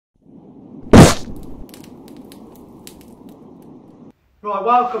Right,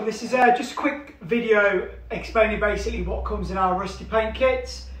 welcome. This is just a quick video explaining basically what comes in our rusty paint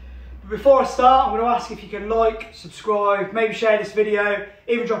kits. But before I start, I'm going to ask if you can like, subscribe, maybe share this video,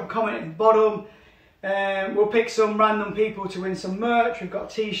 even drop a comment in the bottom. We'll pick some random people to win some merch. We've got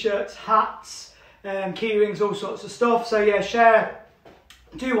t-shirts, hats, key rings, all sorts of stuff. So yeah, share,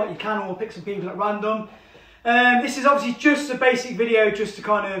 do what you can, and we'll pick some people at random. This is obviously just a basic video just to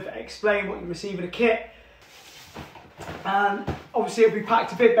kind of explain what you receive in a kit. And obviously it'll be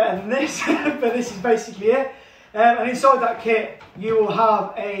packed a bit better than this, but this is basically it. And inside that kit you will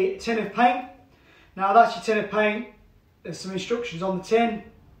have a tin of paint. Now that's your tin of paint. There's some instructions on the tin.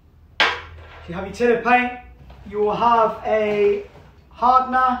 So you have your tin of paint. You will have a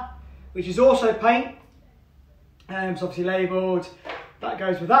hardener, which is also paint. It's obviously labelled. That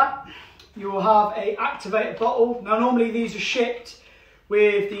goes with that. You will have a activator bottle. Now normally these are shipped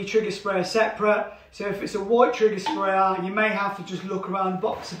with the trigger sprayer separate. So if it's a white trigger sprayer, you may have to just look around the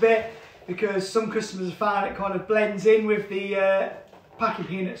box a bit, because some customers have found it kind of blends in with the packing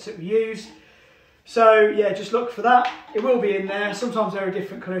peanuts that we use. So yeah, just look for that. It will be in there. Sometimes they're a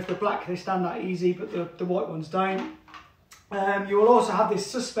different colour. If they're black, they stand out easy, but the white ones don't. You will also have this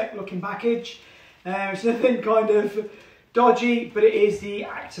suspect looking package. It's nothing kind of dodgy, but it is the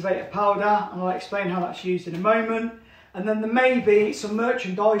activator powder, and I'll explain how that's used in a moment. And then there may be some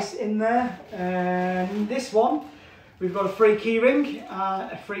merchandise in there. This one, we've got a free key ring,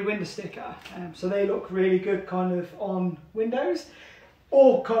 a free window sticker. So they look really good kind of on windows.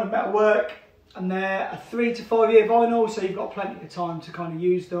 All kind of metalwork, and they're a 3 to 5 year vinyl, so you've got plenty of time to kind of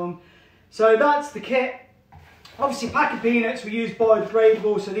use them. So that's the kit. Obviously packing peanuts we use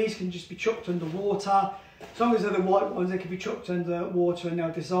biodegradable, so these can just be chucked under water. As long as they're the white ones, they can be chucked under water and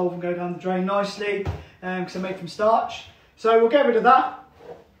they'll dissolve and go down the drain nicely, because they're made from starch. So we'll get rid of that.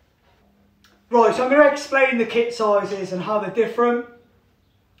 Right, so I'm going to explain the kit sizes and how they're different.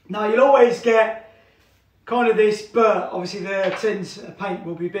 Now you'll always get kind of this, but obviously the tins of paint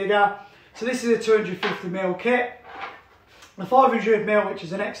will be bigger. So this is a 250ml kit. The 500ml, which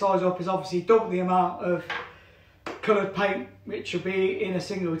is the next size up, is obviously double the amount of coloured paint which will be in a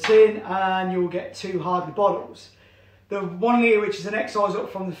single tin, and you'll get 2 hardened bottles. The 1 litre, which is the next size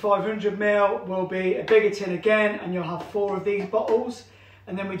up from the 500ml, will be a bigger tin again, and you'll have 4 of these bottles.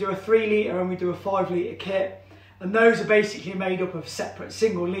 And then we do a 3 litre and we do a 5 litre kit, and those are basically made up of separate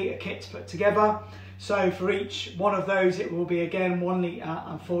single litre kits put together. So for each one of those it will be again 1 litre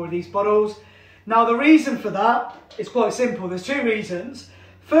and 4 of these bottles. Now the reason for that is quite simple. There's 2 reasons.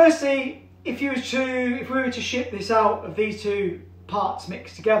 Firstly, if we were to ship this out of these 2 parts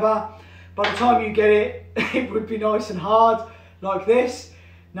mixed together, by the time you get it, it would be nice and hard like this.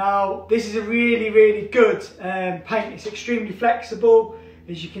 Now this is a really good paint. It's extremely flexible,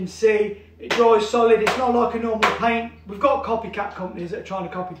 as you can see. It dries solid. It's not like a normal paint. We've got copycat companies that are trying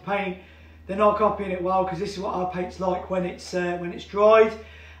to copy the paint. They're not copying it well, because this is what our paint's like when it's dried.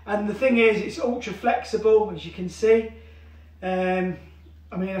 And the thing is, it's ultra flexible, as you can see.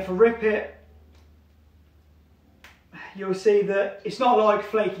 I mean, if I rip it, you'll see that it's not like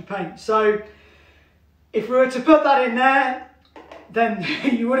flaky paint. So if we were to put that in there, then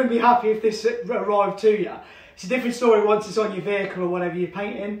you wouldn't be happy if this arrived to you. It's a different story once it's on your vehicle or whatever you're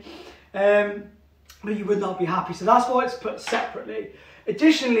painting, but you would not be happy. So that's why it's put separately.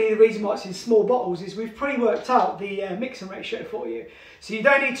 Additionally, the reason why it's in small bottles is we've pre-worked out the mixing ratio for you. So you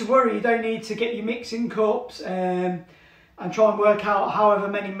don't need to worry. You don't need to get your mixing cups and try and work out however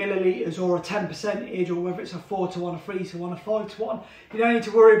many millilitres or a 10%, or whether it's a 4 to 1, a 3 to 1, a 5 to 1. You don't need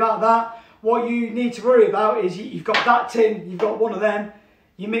to worry about that. What you need to worry about is you've got that tin, you've got one of them,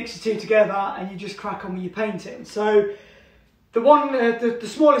 you mix the 2 together and you just crack on with your painting. So the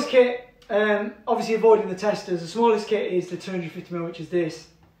smallest kit, obviously avoiding the testers, the smallest kit is the 250ml, which is this,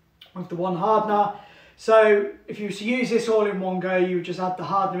 with the 1 hardener. So if you were to use this all in one go, you would just add the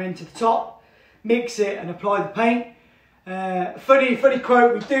hardener into the top, mix it and apply the paint. Funny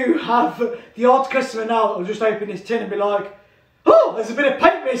quote, we do have the odd customer now that will just open this tin and be like, oh, there's a bit of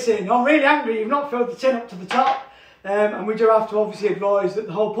paint missing, I'm really angry, you've not filled the tin up to the top. And we do have to obviously advise that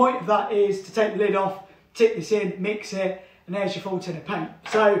the whole point of that is to take the lid off, tip this in, mix it, and there's your full tin of paint.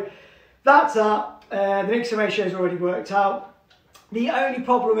 So that's that. The mixing ratio is already worked out. The only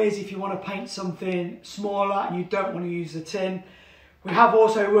problem is if you want to paint something smaller and you don't want to use the tin, we have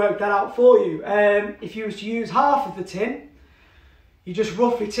also worked that out for you. If you was to use half of the tin, you just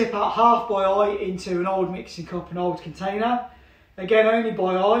roughly tip out half by eye into an old mixing cup, an old container. Again, only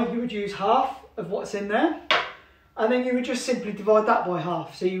by eye, you would use half of what's in there. And then you would just simply divide that by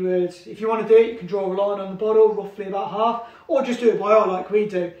half. So you would, if you want to do it, you can draw a line on the bottle, roughly about half, or just do it by eye like we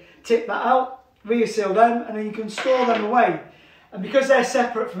do. Tip that out, reseal them, and then you can store them away. And because they're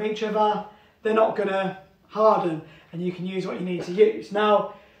separate from each other, they're not going to harden, and you can use what you need to use.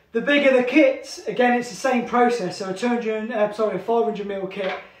 Now, the bigger the kits, again, it's the same process. So a 500ml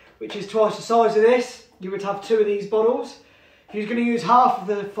kit, which is twice the size of this, you would have 2 of these bottles. If you're going to use half of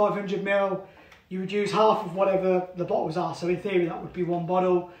the 500ml, you would use half of whatever the bottles are. So in theory, that would be 1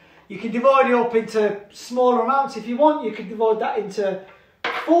 bottle. You can divide it up into smaller amounts if you want. You can divide that into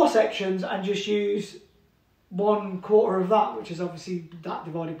 4 sections and just use 1/4 of that, which is obviously that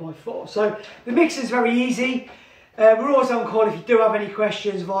divided by 4. So the mix is very easy. We're always on call if you do have any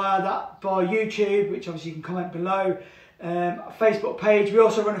questions by YouTube, which obviously you can comment below. Facebook page. We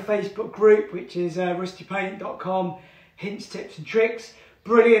also run a Facebook group, which is rustypaint.com hints, tips and tricks.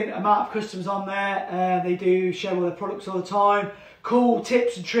 Brilliant amount of customers on there. They do share all their products all the time. Cool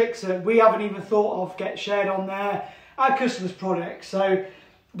tips and tricks that we haven't even thought of get shared on there. Our customers' products. So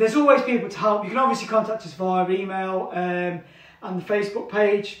there's always people to help. You can obviously contact us via email and the Facebook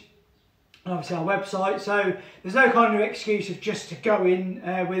page, and obviously our website. So there's no kind of excuse of just to go in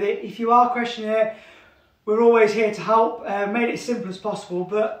with it. If you are questioning it, we're always here to help. Made it as simple as possible,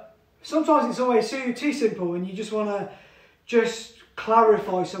 but sometimes it's always too simple, and you just want to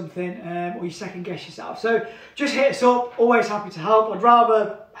clarify something, or you second guess yourself. So just hit us up. Always happy to help. I'd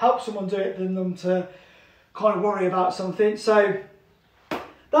rather help someone do it than them to kind of worry about something. So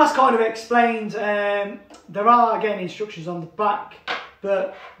that's kind of explained. There are, again, instructions on the back,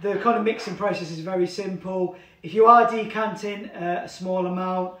 but the kind of mixing process is very simple. If you are decanting a small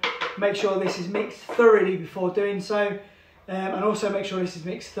amount, make sure this is mixed thoroughly before doing so, and also make sure this is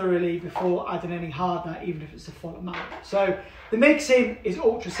mixed thoroughly before adding any hardener, even if it's a full amount. So the mixing is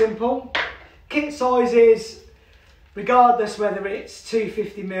ultra simple. Kit sizes, regardless whether it's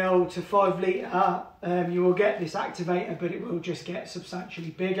 250ml to 5 litre, you will get this activator, but it will just get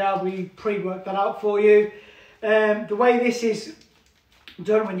substantially bigger. We pre-worked that out for you. The way this is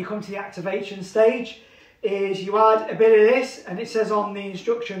done when you come to the activation stage is you add a bit of this, and it says on the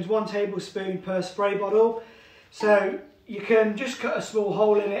instructions 1 tablespoon per spray bottle. So you can just cut a small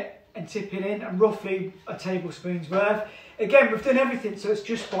hole in it and tip it in, and roughly a tablespoon's worth. Again, we've done everything so it's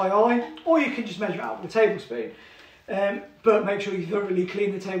just by eye, or you can just measure it out with a tablespoon. But make sure you thoroughly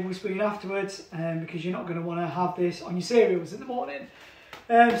clean the tablespoon afterwards, because you're not going to want to have this on your cereals in the morning.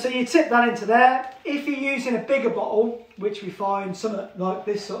 So you tip that into there. If you're using a bigger bottle, which we find something like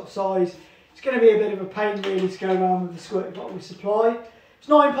this sort of size, it's going to be a bit of a pain really to go around with the squirty bottle we supply. It's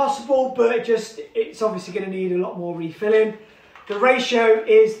not impossible, but it's obviously going to need a lot more refilling. The ratio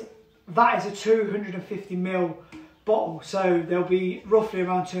is, that is a 250ml bottle, so there'll be roughly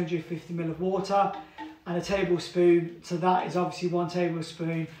around 250ml of water, and a tablespoon to that is obviously 1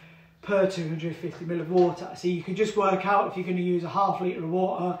 tablespoon per 250ml of water. So you can just work out, if you're going to use a ½ litre of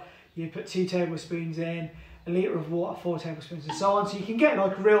water, you put 2 tablespoons in, a litre of water, 4 tablespoons, and so on. So you can get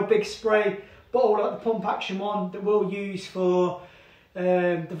like a real big spray bottle like the pump action one that we'll use for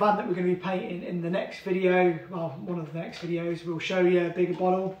the van that we're going to be painting in the next video. Well, one of the next videos we'll show you a bigger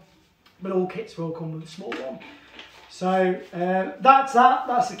bottle, but all kits will come with a small one. So that's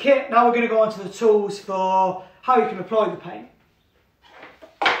the kit. Now we're going to go on to the tools for how you can apply the paint.